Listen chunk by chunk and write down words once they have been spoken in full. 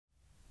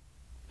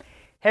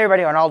Hey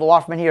everybody, Arnaldo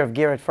Hoffman here of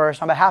Gear It First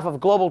on behalf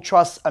of Global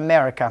Truss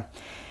America.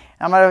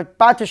 I'm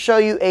about to show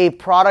you a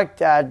product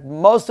that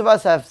most of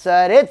us have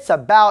said it's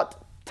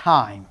about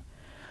time.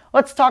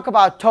 Let's talk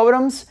about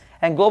totems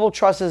and Global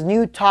Truss's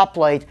new top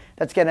plate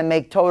that's going to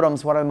make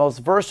totems one of the most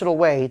versatile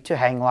way to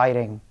hang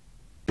lighting.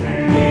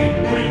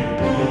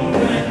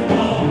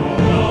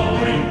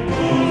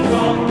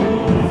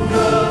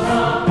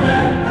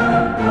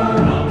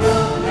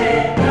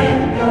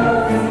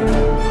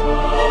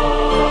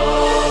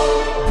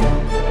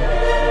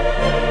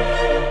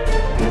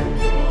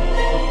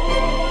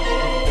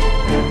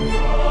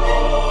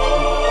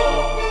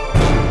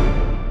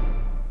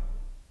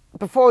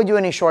 Before we do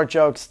any short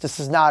jokes, this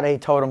is not a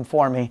totem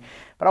for me,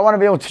 but I want to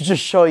be able to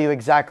just show you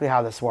exactly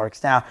how this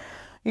works. Now,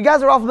 you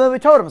guys are all familiar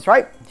with totems,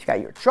 right? You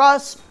got your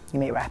truss, you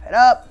may wrap it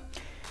up,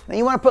 and then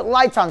you want to put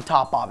lights on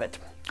top of it.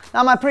 Now,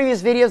 in my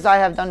previous videos, I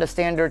have done the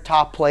standard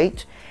top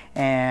plate,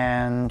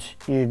 and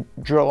you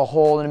drill a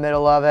hole in the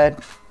middle of it,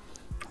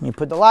 and you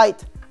put the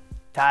light,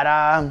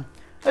 ta-da!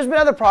 There's been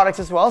other products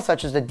as well,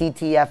 such as the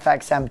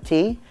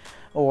DT-FX-MT,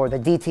 or the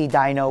DT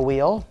Dyno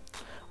wheel,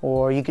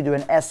 or you could do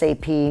an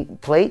SAP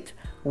plate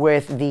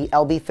with the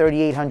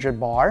LB3800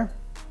 bar.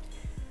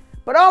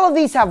 But all of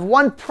these have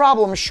one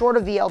problem short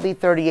of the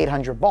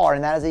LB3800 bar,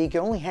 and that is that you can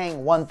only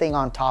hang one thing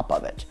on top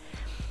of it.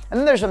 And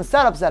then there's some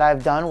setups that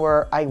I've done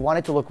where I want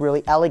it to look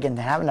really elegant,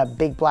 and having a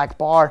big black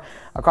bar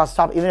across the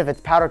top, even if it's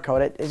powder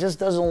coated, it just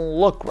doesn't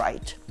look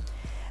right.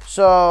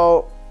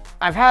 So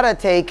I've had to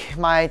take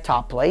my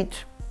top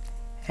plate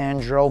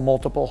and drill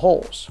multiple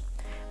holes.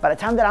 By the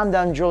time that I'm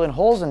done drilling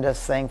holes in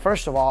this thing,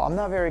 first of all, I'm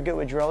not very good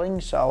with drilling,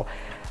 so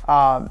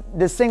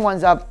this thing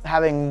winds up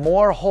having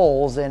more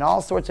holes in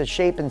all sorts of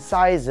shape and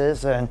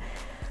sizes, and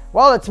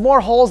well, it's more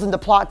holes than the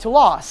plot to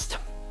Lost.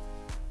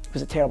 It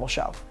was a terrible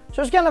show.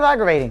 So it's kind of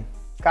aggravating.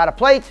 Got a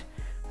plate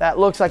that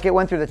looks like it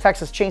went through the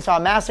Texas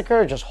Chainsaw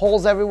Massacre, just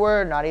holes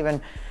everywhere, not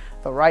even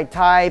the right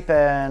type,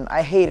 and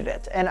I hated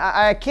it. And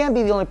I can't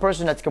be the only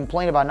person that's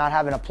complained about not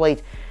having a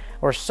plate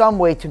or some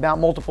way to mount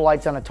multiple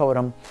lights on a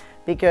totem,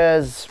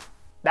 because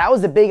that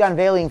was the big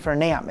unveiling for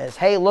NAMM is,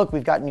 hey, look,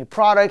 we've got new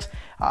products.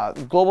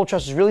 Global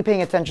Truss is really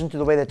paying attention to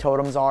the way the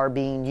totems are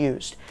being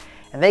used.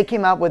 And they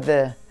came out with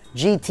the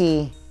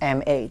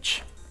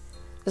GT-MH.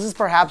 This is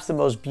perhaps the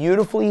most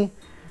beautifully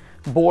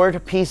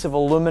bored piece of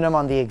aluminum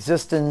on the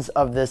existence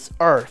of this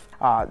earth.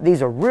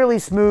 These are really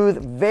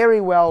smooth,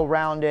 very well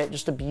rounded,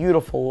 just a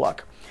beautiful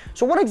look.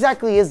 So what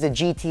exactly is the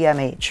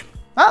GT-MH?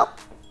 Well,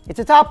 it's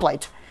a top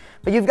plate.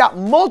 But you've got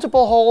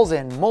multiple holes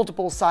in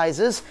multiple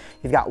sizes.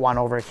 You've got one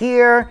over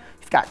here.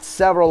 You've got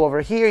several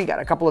over here. You got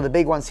a couple of the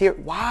big ones here.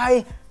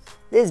 Why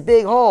this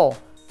big hole?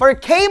 For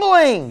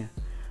cabling.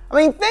 I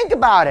mean, think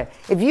about it.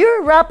 If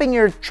you're wrapping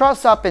your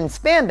truss up in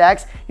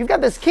spandex, you've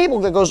got this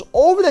cable that goes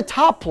over the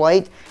top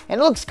plate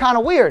and it looks kind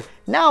of weird.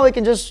 Now we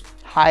can just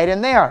hide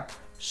in there.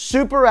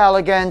 Super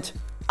elegant.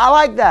 I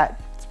like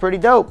that. It's pretty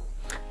dope.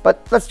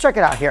 But let's check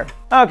it out here.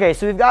 Okay,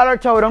 so we've got our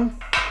totem.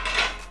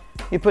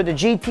 You put the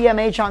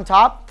GT-MH on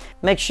top.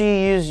 Make sure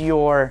you use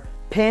your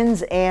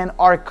pins and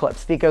arc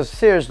clips, because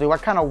seriously,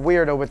 what kind of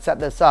weirdo would set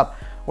this up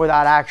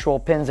without actual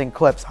pins and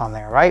clips on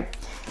there, right?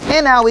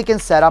 And now we can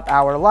set up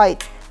our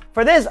light.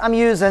 For this, I'm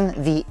using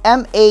the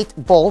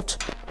M8 bolt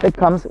that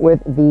comes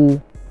with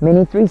the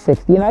Mini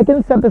 360, and I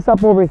can set this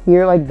up over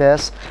here like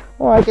this,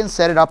 or I can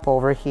set it up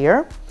over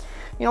here.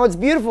 You know, what's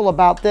beautiful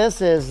about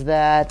this is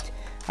that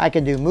I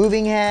can do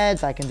moving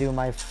heads, I can do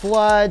my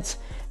floods,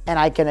 and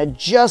I can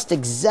adjust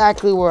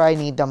exactly where I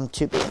need them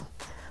to be.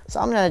 So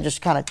I'm gonna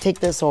just kind of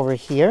take this over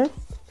here.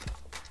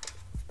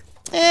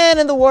 And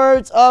in the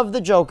words of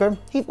the Joker,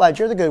 Heath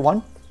Ledger, the good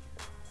one.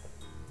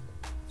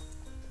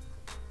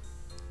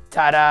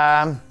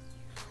 Ta-da!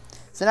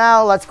 So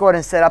now let's go ahead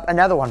and set up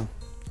another one.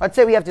 Let's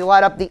say we have to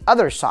light up the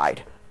other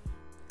side.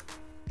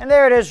 And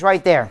there it is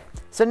right there.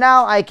 So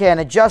now I can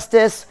adjust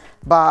this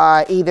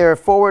by either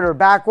forward or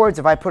backwards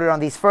if I put it on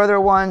these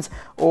further ones,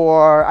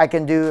 or I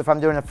can do, if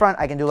I'm doing the front,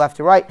 I can do left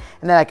to right,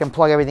 and then I can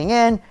plug everything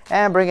in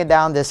and bring it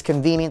down this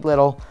convenient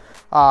little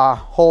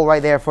hole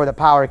right there for the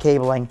power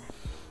cabling.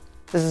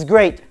 This is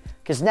great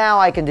because now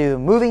I can do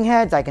moving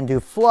heads, I can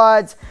do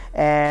floods,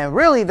 and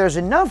really there's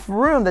enough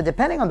room that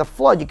depending on the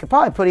flood, you could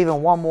probably put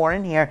even one more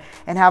in here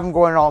and have them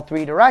going in all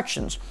three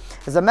directions.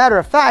 As a matter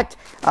of fact,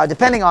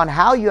 depending on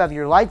how you have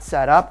your lights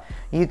set up,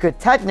 you could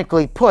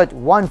technically put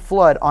one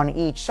flood on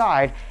each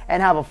side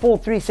and have a full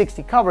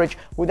 360 coverage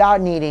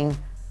without needing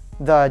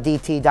the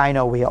DT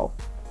Dyno wheel.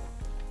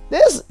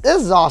 This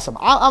is awesome.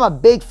 I'm a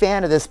big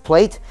fan of this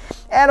plate.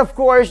 And of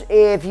course,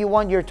 if you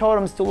want your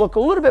totems to look a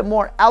little bit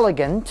more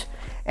elegant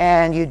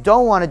and you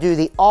don't want to do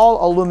the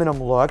all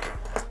aluminum look,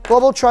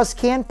 Global Truss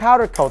can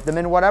powder coat them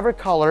in whatever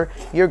color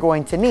you're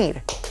going to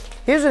need.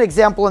 Here's an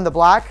example in the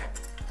black.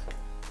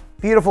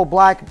 Beautiful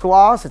black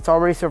gloss. It's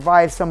already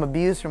survived some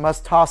abuse from us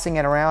tossing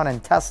it around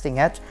and testing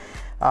it.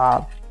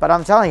 But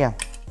I'm telling you,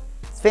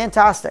 it's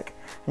fantastic.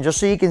 And just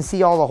so you can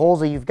see all the holes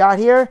that you've got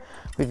here,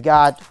 we've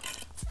got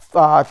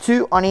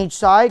 2 on each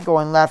side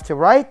going left to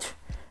right.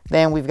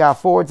 Then we've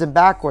got forwards and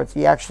backwards.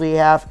 You actually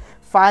have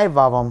 5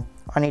 of them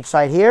on each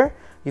side here.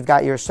 You've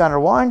got your center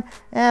one,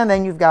 and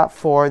then you've got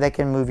 4 that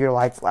can move your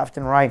lights left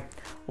and right.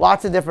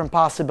 Lots of different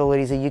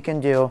possibilities that you can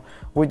do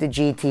with the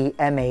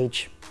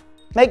GT-MH.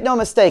 Make no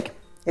mistake,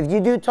 if you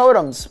do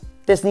totems,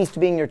 this needs to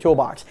be in your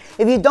toolbox.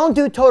 If you don't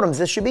do totems,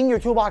 this should be in your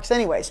toolbox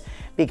anyways,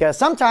 because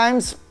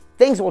sometimes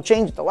things will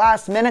change at the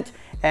last minute,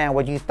 and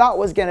what you thought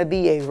was going to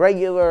be a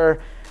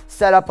regular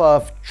setup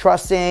of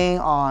trussing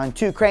on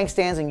 2 crank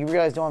stands, and you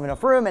realize you don't have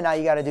enough room, and now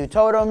you got to do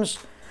totems,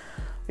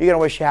 you're going to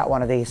wish you had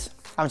one of these.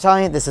 I'm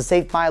telling you, this has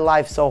saved my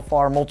life so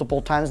far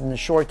multiple times in the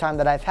short time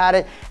that I've had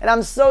it, and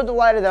I'm so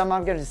delighted that I'm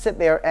not going to sit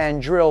there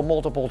and drill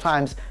multiple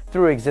times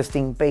through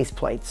existing base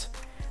plates.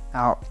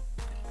 Now,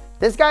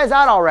 this guy's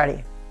out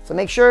already, so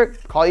make sure,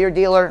 call your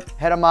dealer,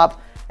 hit him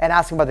up, and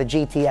ask him about the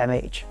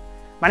GT-MH.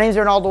 My name is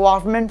Arnaldo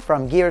Wofferman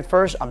from Geared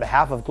First on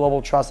behalf of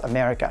Global Truss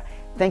America.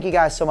 Thank you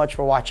guys so much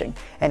for watching.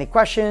 Any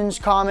questions,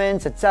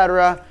 comments,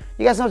 etc.,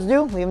 you guys know what to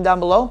do. Leave them down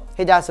below.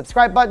 Hit that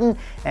subscribe button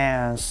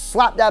and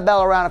slap that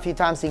bell around a few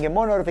times so you get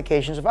more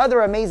notifications of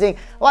other amazing,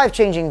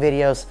 life-changing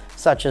videos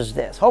such as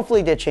this.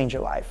 Hopefully it did change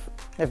your life.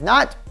 If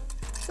not,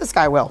 this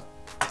guy will.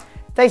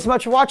 Thanks so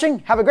much for watching.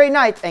 Have a great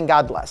night and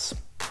God bless.